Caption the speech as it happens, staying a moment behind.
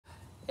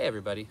Hey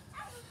everybody,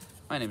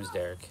 my name is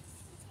Derek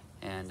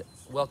and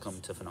welcome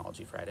to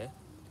Phenology Friday.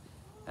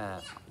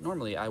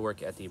 Normally I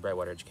work at the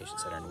Brightwater Education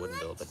Center in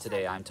Woodinville, but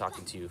today I'm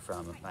talking to you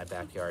from my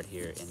backyard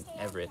here in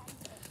Everett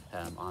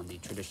on the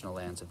traditional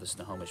lands of the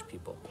Snohomish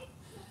people.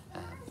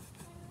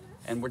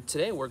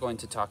 Today we're going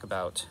to talk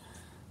about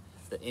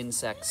the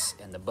insects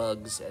and the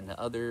bugs and the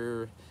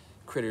other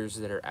critters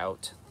that are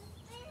out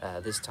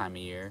this time of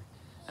year.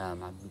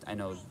 I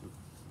know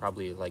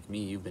probably like me,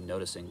 you've been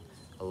noticing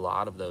a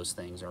lot of those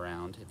things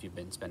around if you've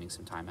been spending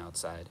some time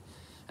outside.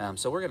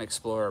 So we're going to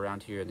explore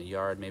around here in the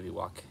yard, maybe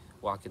walk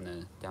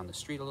down the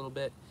street a little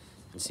bit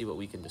and see what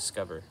we can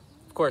discover.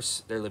 Of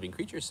course, they're living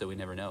creatures, so we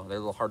never know. They're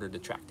a little harder to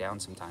track down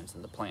sometimes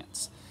than the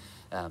plants.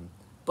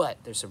 But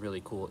there's some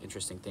really cool,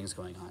 interesting things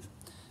going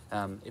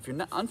on. If you're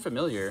not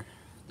unfamiliar,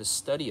 the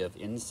study of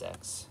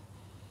insects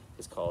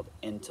is called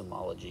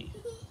entomology.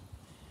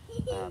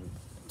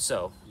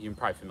 So you're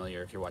probably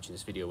familiar if you're watching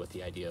this video with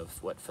the idea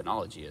of what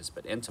phenology is,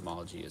 but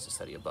entomology is the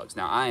study of bugs.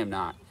 Now, I am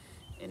not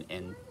an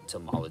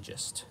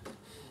entomologist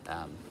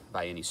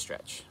by any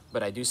stretch,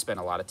 but I do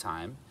spend a lot of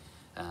time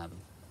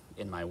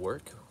in my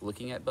work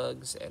looking at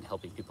bugs and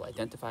helping people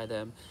identify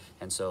them.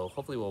 And so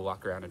hopefully we'll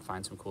walk around and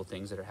find some cool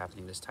things that are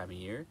happening this time of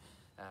year.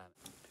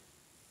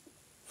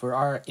 For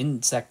our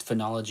insect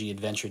phenology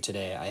adventure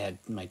today, I had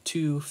my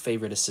two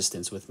favorite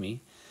assistants with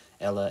me,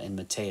 Ella and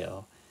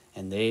Mateo,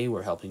 and they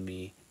were helping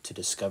me to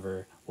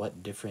discover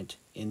what different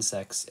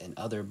insects and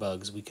other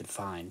bugs we could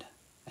find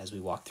as we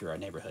walk through our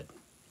neighborhood.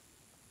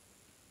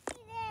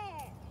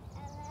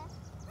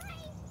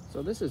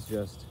 So this is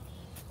just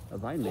a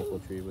vine maple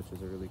tree, which is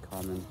a really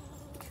common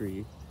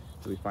tree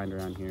that we find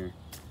around here.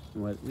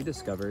 And what we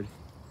discovered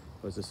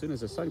was as soon as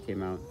the sun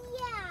came out,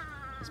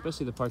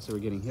 especially the parts that were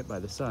getting hit by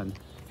the sun,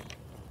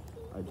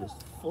 are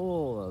just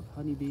full of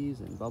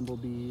honeybees and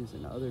bumblebees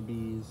and other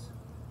bees.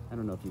 I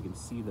don't know if you can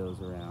see those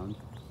around,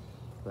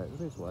 but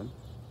there's one.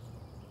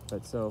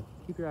 But so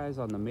keep your eyes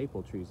on the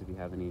maple trees if you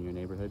have any in your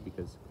neighborhood,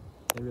 because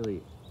they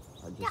really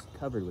are just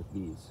covered with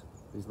bees.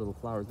 These little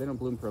flowers, they don't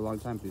bloom for a long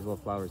time, but these little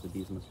flowers the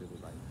bees must really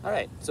like. All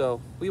right, so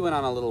we went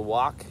on a little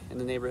walk in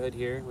the neighborhood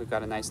here. We've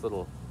got a nice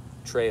little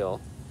trail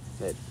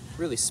that's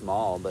really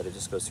small, but it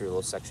just goes through a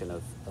little section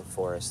of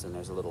forest, and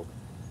there's a little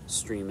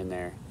stream in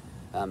there.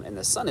 And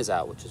the sun is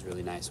out, which is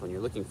really nice. When you're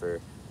looking for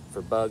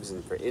bugs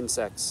and for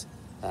insects,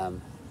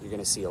 you're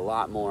gonna see a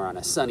lot more on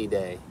a sunny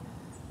day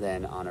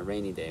than on a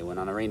rainy day. When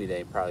on a rainy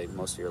day, probably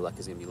most of your luck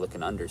is gonna be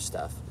looking under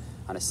stuff.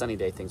 On a sunny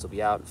day, things will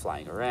be out and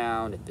flying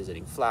around and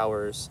visiting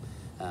flowers.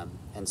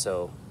 And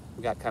so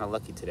we got kind of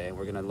lucky today, and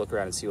we're gonna look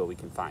around and see what we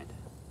can find.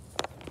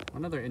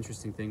 One other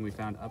interesting thing we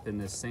found up in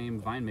this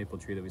same vine maple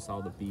tree that we saw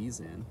the bees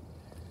in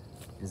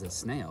is a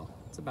snail.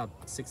 It's about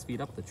 6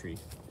 feet up the tree.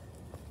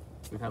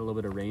 We've had a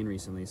little bit of rain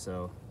recently,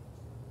 so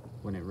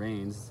when it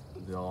rains,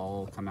 they'll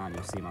all come out and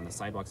you'll see them on the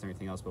sidewalks and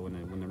everything else, but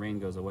when the rain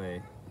goes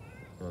away,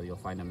 you'll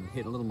find them a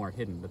little more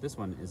hidden. But this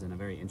one is in a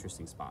very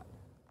interesting spot.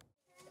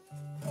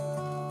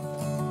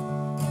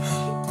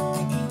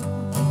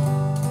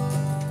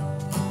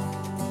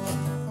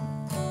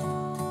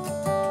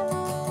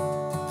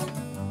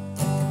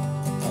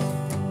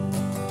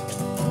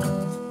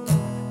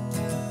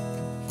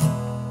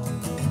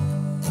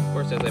 Of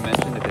course, as I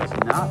mentioned, if it's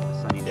not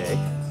a sunny day,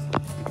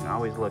 you can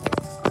always look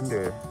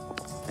under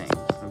things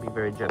and be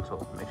very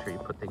gentle. Make sure you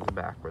put things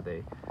back where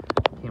they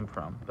came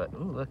from. But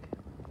ooh, look,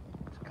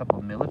 there's a couple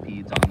of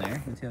millipedes on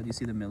there. Mateo, do you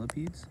see the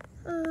millipedes?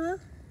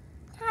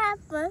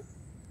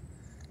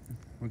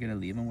 We're gonna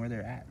leave them where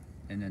they're at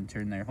and then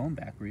turn their home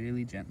back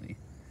really gently.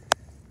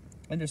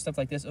 And there's stuff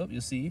like this. Oh,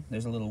 you'll see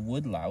there's a little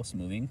wood louse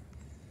moving.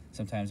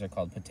 Sometimes they're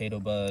called potato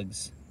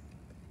bugs.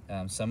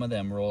 Some of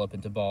them roll up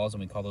into balls,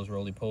 and we call those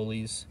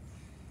roly-polies.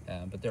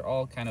 But they're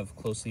all kind of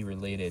closely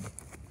related.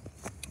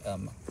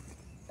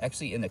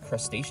 Actually in the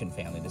crustacean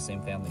family, the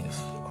same family as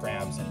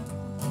crabs and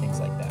things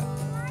like that.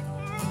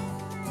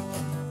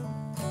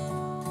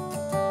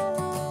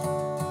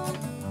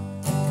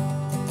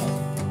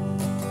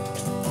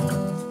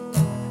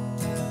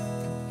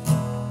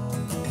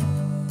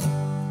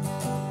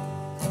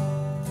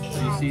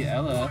 So you see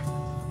Ella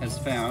has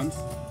found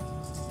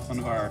one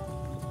of our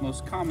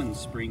most common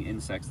spring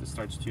insects that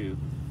starts to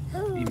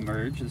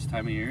emerge this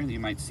time of year. You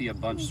might see a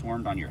bunch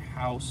swarmed on your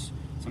house.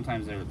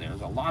 Sometimes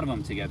there's a lot of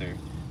them together.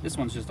 This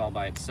one's just all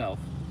by itself.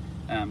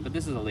 But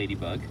this is a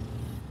ladybug,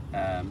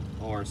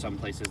 or some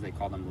places they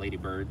call them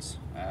ladybirds.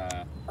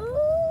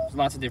 There's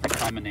lots of different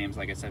common names,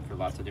 like I said, for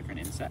lots of different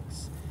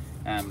insects.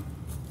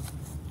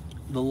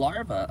 The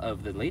larva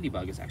of the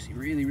ladybug is actually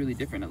really, really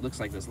different. It looks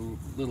like this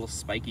little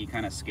spiky,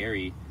 kind of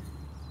scary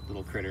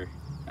little critter.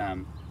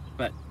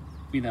 But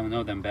we don't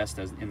know them best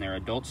as in their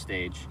adult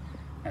stage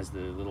as the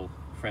little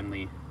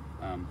friendly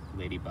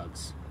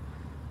ladybugs.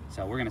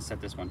 So we're gonna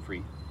set this one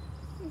free.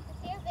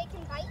 See if they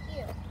can bite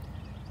you.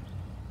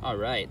 All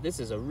right, this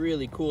is a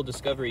really cool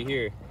discovery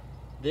here.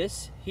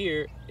 This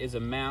here is a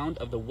mound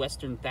of the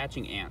western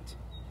thatching ant.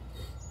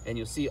 And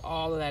you'll see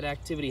all of that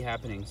activity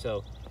happening.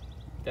 So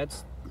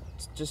that's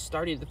just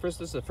starting.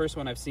 This is the first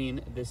one I've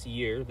seen this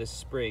year, this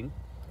spring.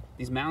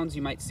 These mounds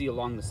you might see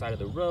along the side of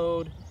the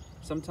road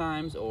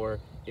sometimes,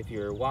 or if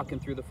you're walking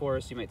through the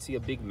forest, you might see a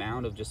big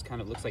mound of just kind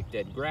of looks like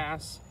dead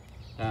grass.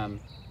 And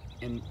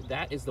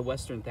that is the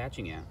western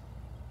thatching ant.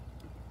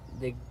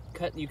 They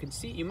cut,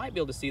 you might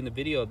be able to see in the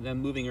video of them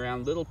moving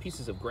around little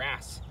pieces of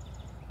grass,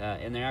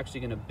 and they're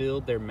actually going to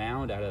build their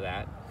mound out of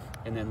that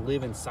and then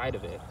live inside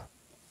of it.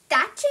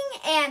 Thatching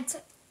ants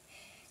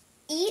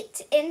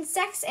eat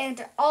insects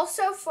and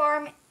also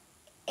farm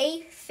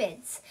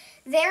aphids.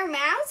 Their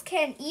mounds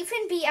can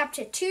even be up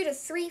to 2 to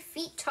 3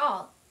 feet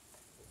tall.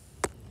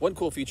 One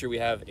cool feature we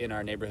have in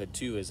our neighborhood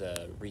too is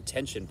a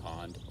retention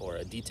pond or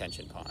a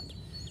detention pond.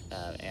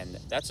 And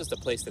that's just a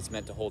place that's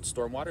meant to hold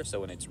stormwater,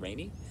 so when it's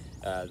rainy,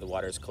 the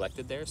water is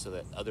collected there so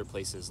that other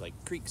places like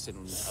creeks and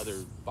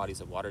other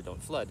bodies of water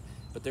don't flood.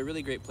 But they're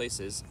really great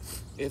places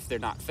if they're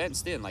not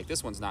fenced in, like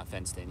this one's not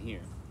fenced in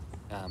here.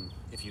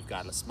 If you've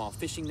got a small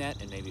fishing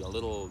net and maybe a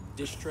little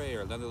dish tray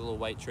or another little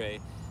white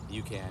tray,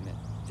 you can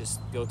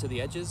just go to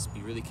the edges, be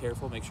really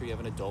careful, make sure you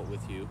have an adult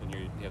with you and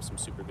you have some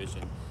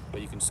supervision.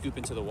 But you can scoop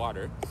into the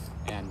water,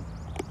 and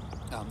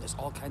there's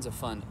all kinds of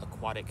fun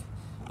aquatic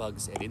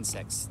bugs and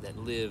insects that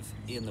live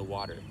in the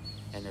water.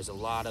 And there's a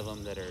lot of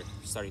them that are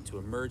starting to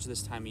emerge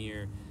this time of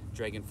year,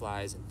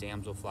 dragonflies and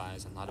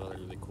damselflies and a lot of other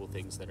really cool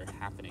things that are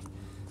happening.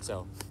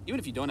 So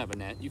even if you don't have a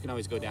net, you can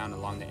always go down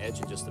along the edge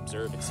and just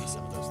observe and see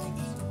some of those things.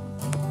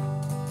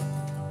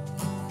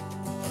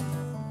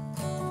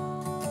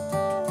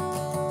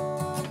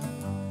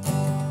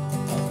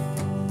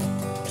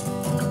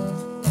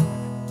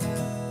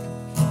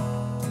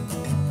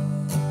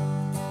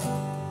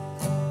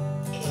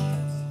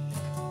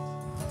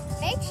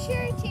 Make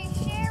sure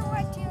to share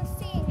what you're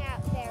seeing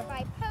out there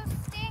by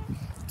posting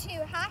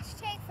to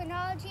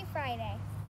 #Phenology Friday.